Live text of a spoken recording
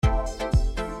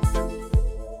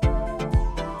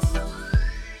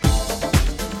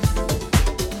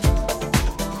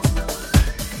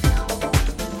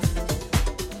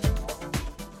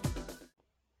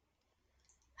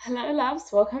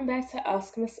Welcome back to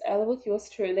Ask Miss Ella with yours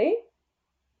truly.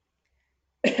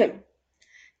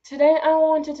 Today I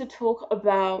wanted to talk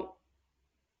about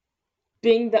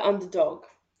being the underdog,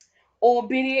 or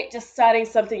be it just starting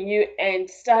something new and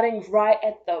starting right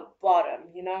at the bottom.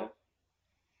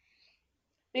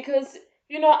 Because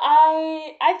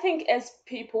I think as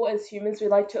people, as humans, we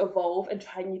like to evolve and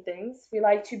try new things. We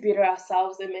like to better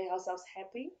ourselves and make ourselves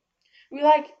happy.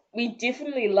 We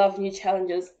definitely love new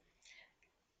challenges.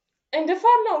 And if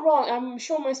I'm not wrong, I'm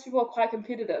sure most people are quite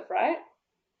competitive, right?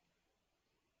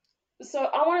 So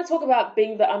I want to talk about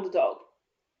being the underdog,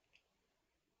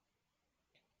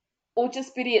 or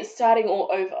just be it starting all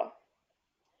over.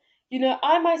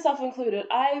 I myself included,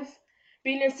 I've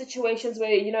been in situations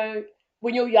where,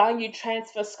 when you're young, you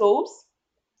transfer schools.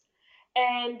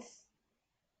 And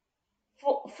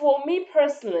for me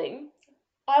personally,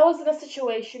 I was in a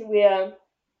situation where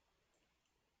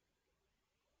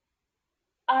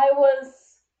I was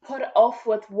put off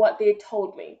with what they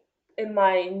told me in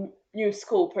my new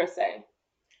school, per se.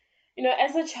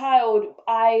 As a child,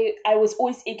 I was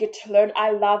always eager to learn.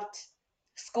 I loved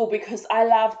school because I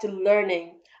loved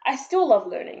learning. I still love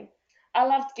learning. I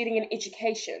loved getting an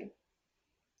education.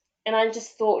 And I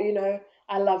just thought,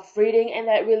 I love reading, and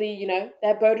that really,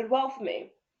 that boded well for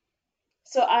me.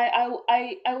 So I'd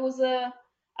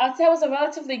say I was a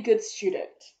relatively good student.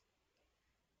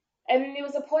 And then there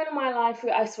was a point in my life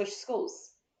where I switched schools.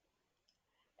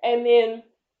 And then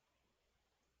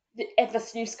at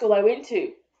this new school I went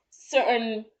to,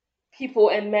 certain people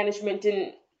and management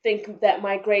didn't think that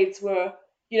my grades were,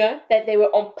 that they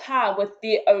were on par with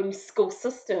their own school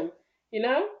system, you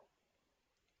know?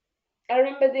 I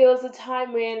remember there was a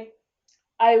time when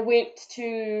I went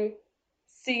to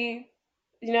see,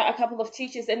 a couple of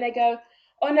teachers, and they go,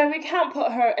 "Oh no, we can't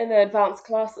put her in the advanced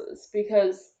classes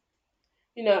because,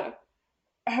 you know,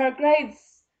 her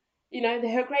grades,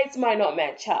 her grades might not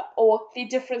match up, or they're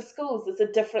different schools, it's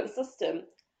a different system."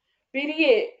 Better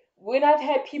yet, when I've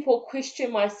had people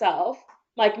question myself,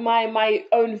 like my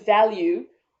own value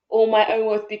or my own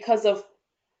worth because of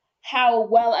how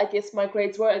well I guess my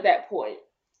grades were at that point.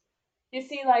 You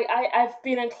see, like I've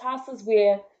been in classes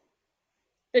where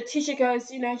the teacher goes,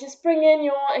 just bring in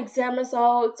your exam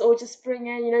results, or just bring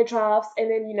in, drafts,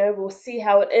 and then, we'll see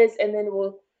how it is, and then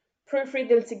we'll proofread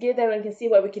them together and can see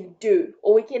what we can do,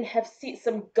 or we can have set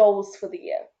some goals for the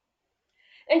year.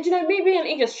 And, me being an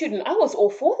English student, I was all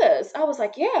for this. I was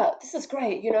like, yeah, this is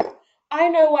great. I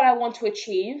know what I want to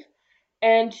achieve,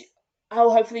 and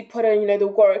I'll hopefully put in, the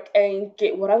work and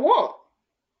get what I want.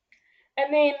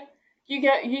 And then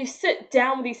you sit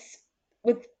down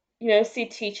with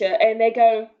said teacher, and they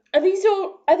go, "Are these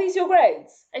your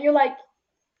grades?" And you're like,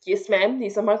 "Yes, ma'am,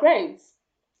 these are my grades."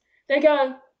 They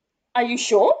go, "Are you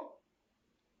sure?"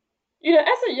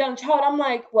 As a young child, I'm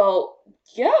like, "Well,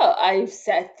 yeah, I've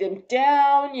sat them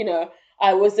down.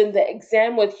 I was in the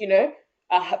exam with,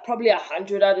 probably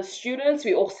 100 other students.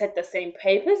 We all sat the same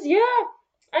papers. Yeah,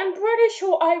 I'm pretty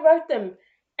sure I wrote them.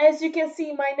 As you can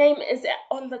see, my name is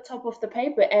on the top of the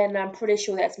paper, and I'm pretty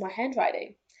sure that's my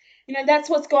handwriting." That's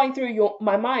what's going through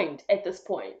my mind at this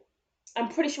point. I'm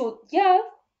pretty sure, yeah,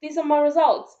 these are my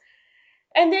results.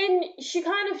 And then she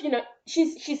kind of,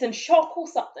 she's in shock or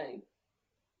something.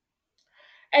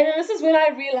 And then this is when I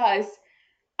realized,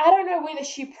 I don't know whether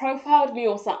she profiled me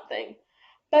or something,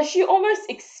 but she almost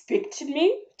expected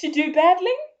me to do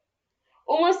badly,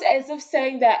 almost as if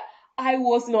saying that I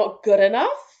was not good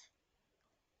enough,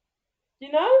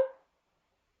 you know?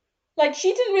 Like,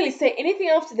 she didn't really say anything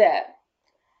after that.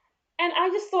 And I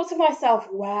just thought to myself,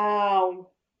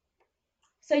 wow.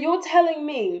 So you're telling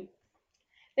me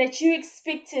that you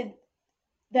expected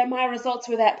that my results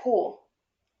were that poor?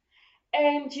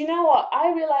 And you know what?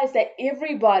 I realized that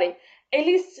everybody, at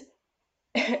least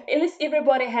at least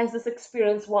everybody has this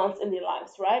experience once in their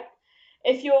lives, right?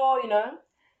 If you're,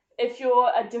 if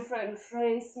you're a different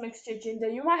race, mixture, gender,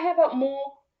 you might have it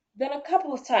more than a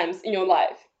couple of times in your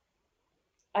life.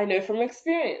 I know from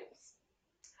experience.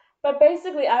 But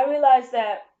basically, I realized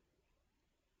that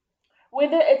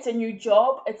whether it's a new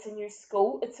job, it's a new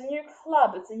school, it's a new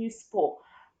club, it's a new sport,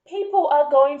 people are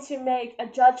going to make a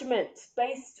judgment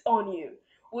based on you.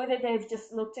 Whether they've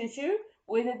just looked at you,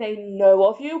 whether they know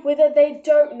of you, whether they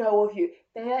don't know of you,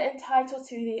 they are entitled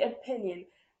to their opinion.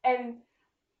 And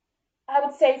I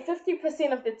would say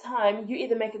 50% of the time, you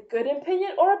either make a good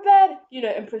opinion or a bad,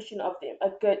 impression of them.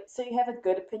 So you have a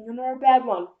good opinion or a bad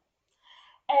one.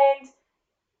 And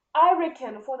I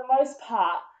reckon, for the most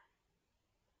part,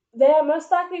 they are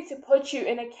most likely to put you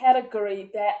in a category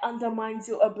that undermines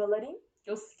your ability,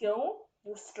 your skill,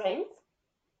 your strength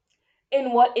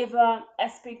in whatever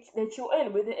aspect that you're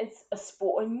in, whether it's a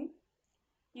sport,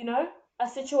 you know, a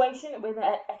situation, whether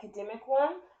an academic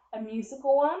one, a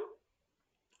musical one,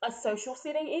 a social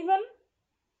setting even.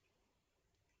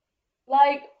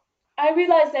 Like, I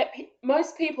realize that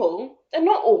most people, and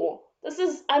not all, this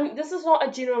is not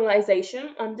a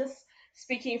generalization. I'm just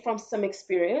speaking from some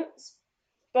experience,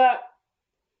 but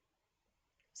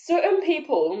certain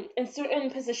people in certain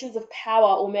positions of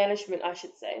power or management, I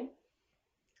should say,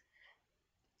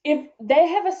 if they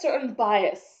have a certain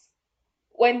bias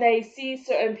when they see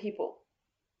certain people,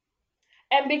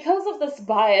 and because of this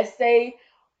bias, they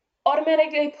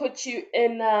automatically put you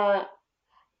in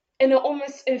an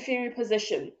almost inferior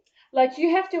position. Like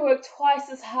you have to work twice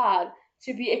as hard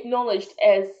to be acknowledged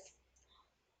as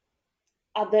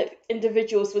other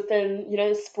individuals within,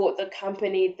 the sport, the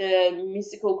company, the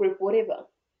musical group, whatever.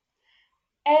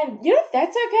 And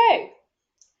that's okay.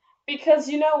 Because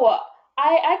you know what?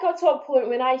 I got to a point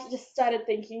when I just started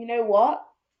thinking, you know what?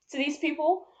 To these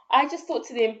people, I just thought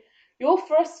to them, your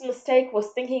first mistake was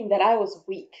thinking that I was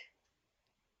weak.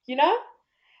 You know?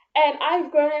 And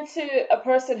I've grown into a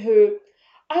person who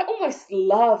I almost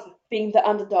love being the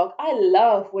underdog. I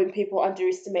love when people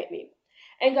underestimate me.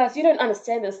 And guys, you don't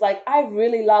understand this. Like, I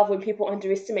really love when people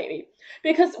underestimate me.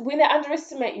 Because when they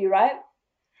underestimate you, right?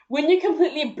 When you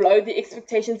completely blow the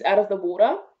expectations out of the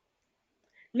water,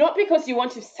 not because you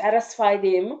want to satisfy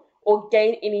them or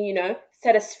gain any,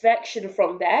 satisfaction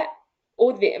from that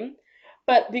or them,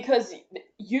 but because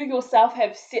you yourself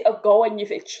have set a goal and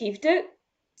you've achieved it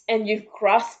and you've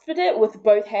grasped it with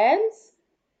both hands,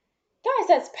 guys,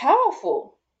 that's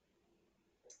powerful.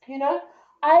 You know,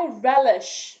 I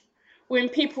relish when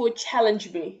people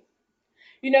challenge me.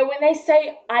 When they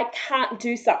say I can't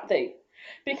do something.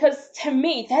 Because to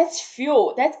me, that's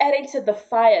fuel. That's adding to the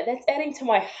fire. That's adding to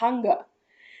my hunger.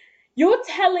 You're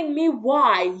telling me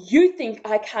why you think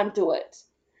I can't do it,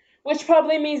 which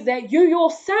probably means that you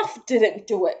yourself didn't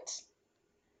do it.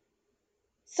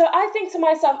 So I think to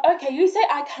myself, okay, you say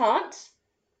I can't.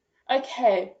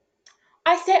 Okay,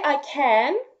 I say I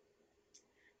can.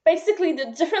 Basically,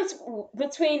 the difference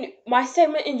between my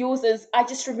statement and yours is I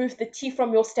just removed the T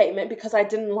from your statement because I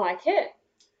didn't like it.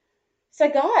 So,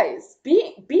 guys,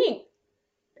 be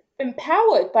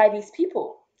empowered by these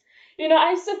people.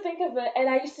 I used to think of it, and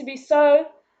I used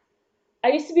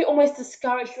to be almost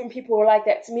discouraged when people were like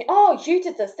that to me. Oh, you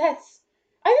did this.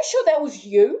 Are you sure that was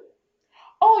you?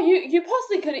 Oh, you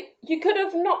possibly could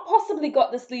have not possibly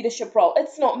got this leadership role.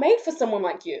 It's not made for someone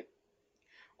like you.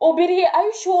 Or better yet, are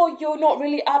you sure you're not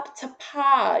really up to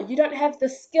par? You don't have the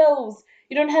skills,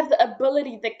 you don't have the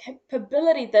ability, the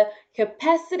capability, the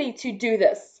capacity to do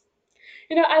this.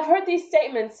 I've heard these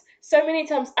statements so many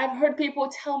times. I've heard people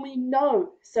tell me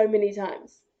no so many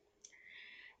times.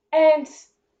 And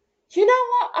you know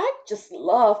what? I just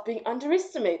love being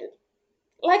underestimated.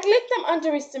 Like, let them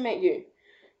underestimate you.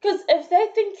 Because if they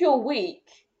think you're weak,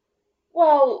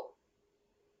 well,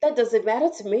 that doesn't matter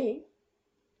to me.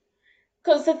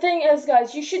 Because the thing is,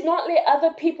 guys, you should not let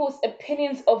other people's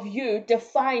opinions of you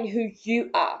define who you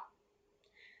are.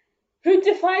 Who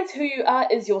defines who you are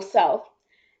is yourself.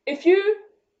 If you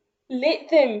let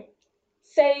them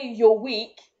say you're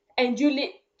weak and you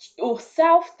let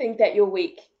yourself think that you're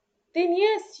weak, then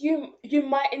yes, you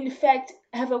might in fact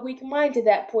have a weak mind at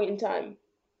that point in time.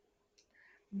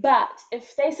 But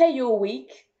if they say you're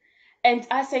weak and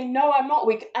I say no, I'm not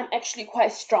weak, I'm actually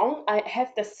quite strong, I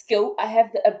have the skill, I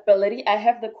have the ability, I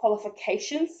have the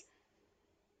qualifications,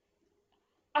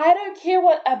 I don't care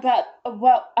about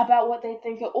what they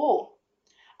think at all.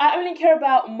 I only care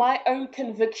about my own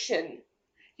conviction,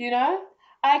 you know?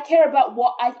 I care about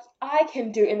what I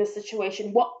can do in the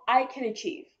situation, what I can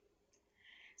achieve.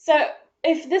 So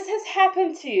if this has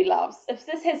happened to you, loves, if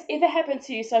this has ever happened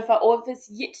to you so far, or if it's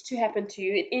yet to happen to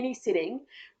you in any setting,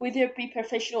 whether it be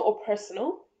professional or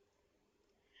personal,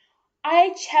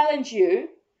 I challenge you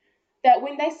that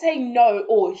when they say no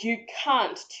or you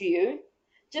can't to you,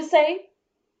 just say,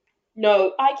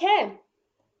 no, I can.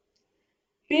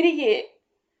 Better yet,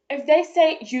 if they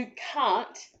say you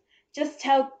can't,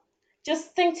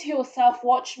 just think to yourself,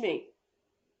 watch me.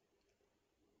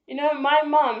 My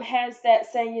mom has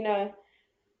that saying,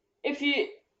 if you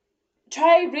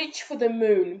try reach for the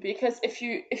moon, because if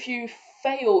you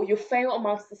fail, you fail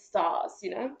amongst the stars.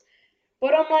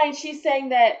 Bottom line, she's saying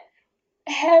that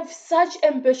have such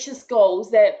ambitious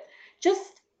goals that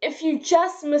just if you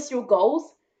just miss your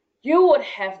goals, you would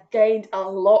have gained a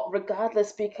lot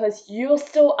regardless because you're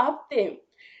still up there.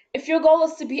 If your goal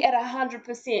is to be at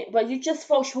 100%, but you just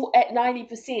fall short at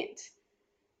 90%,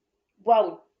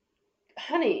 well,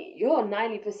 honey, you're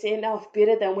 90% off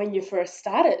better than when you first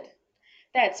started.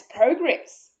 That's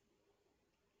progress.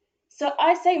 So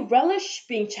I say relish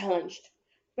being challenged.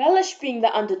 relish being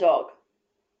the underdog,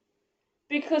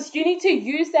 because you need to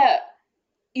use that,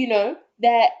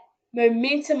 that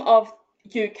momentum of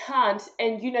you can't,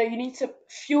 and you need to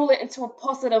fuel it into a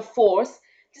positive force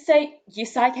to say,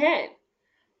 yes, I can.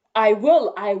 I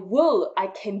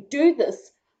can do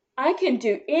this. I can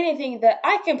do anything that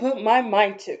I can put my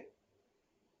mind to.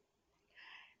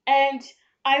 And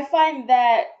I find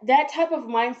that that type of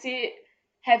mindset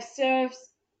have served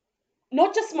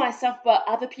not just myself, but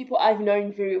other people I've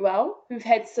known very well who've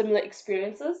had similar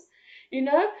experiences. You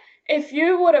know, if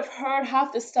you would have heard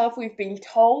half the stuff we've been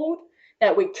told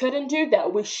that we couldn't do,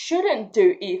 that we shouldn't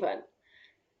do even,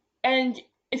 and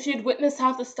if you'd witnessed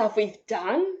half the stuff we've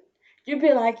done, you'd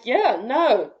be like, yeah,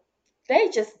 no, they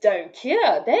just don't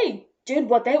care. They did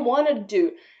what they wanted to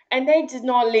do, and they did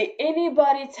not let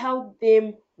anybody tell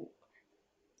them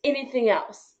anything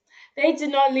else. They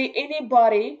did not let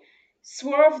anybody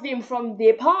swerve them from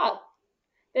their path.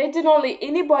 They did not let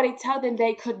anybody tell them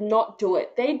they could not do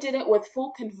it. They did it with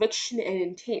full conviction and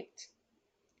intent.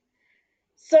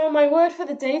 So my word for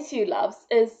the day to you, loves,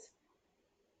 is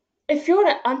if you're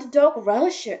an underdog,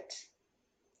 relish it.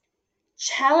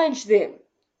 Challenge them.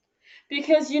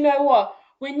 Because you know what?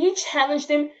 When you challenge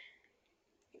them,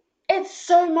 it's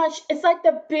like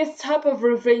the best type of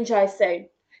revenge, I say.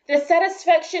 The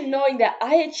satisfaction knowing that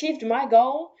I achieved my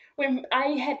goal when I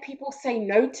had people say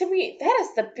no to me, that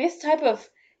is the best type of,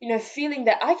 feeling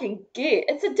that I can get.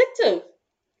 It's addictive.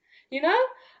 You know?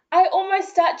 I almost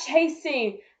start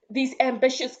chasing these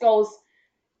ambitious goals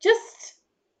just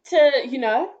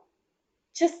to,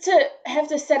 just to have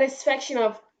the satisfaction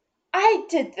of, I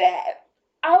did that.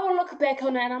 I will look back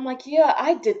on it and I'm like, yeah,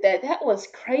 I did that. That was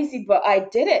crazy, but I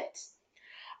did it.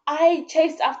 I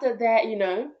chased after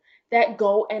that, that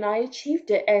goal and I achieved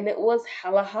it. And it was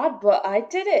hella hard, but I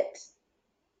did it.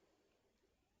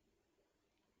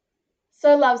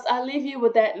 So, loves, I leave you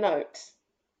with that note.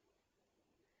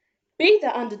 Be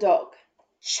the underdog.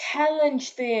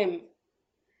 Challenge them.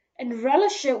 And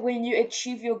relish it when you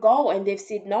achieve your goal and they've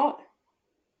said no.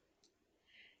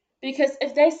 Because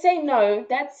if they say no,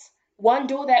 that's one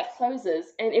door that closes.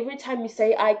 And every time you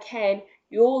say I can,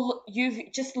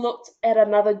 you've just looked at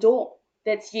another door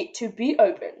that's yet to be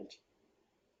opened.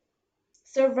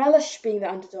 So relish being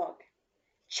the underdog.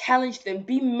 Challenge them.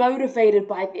 Be motivated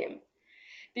by them.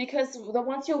 Because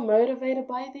once you're motivated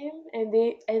by them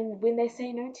and when they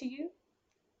say no to you,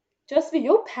 just be,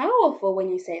 you're powerful when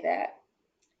you say that.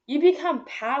 You become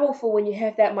powerful when you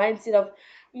have that mindset of,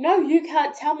 no, you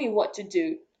can't tell me what to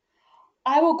do.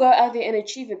 I will go out there and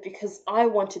achieve it because I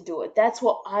want to do it. That's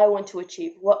what I want to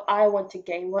achieve, what I want to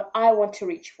gain, what I want to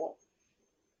reach for.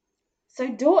 So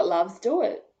do it, loves, do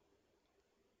it.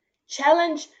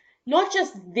 Challenge not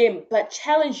just them, but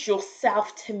challenge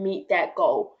yourself to meet that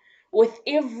goal. With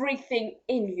everything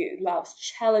in you, loves,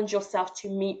 challenge yourself to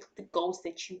meet the goals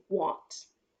that you want.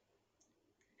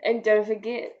 And don't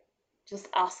forget, just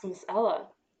ask Miss Ella.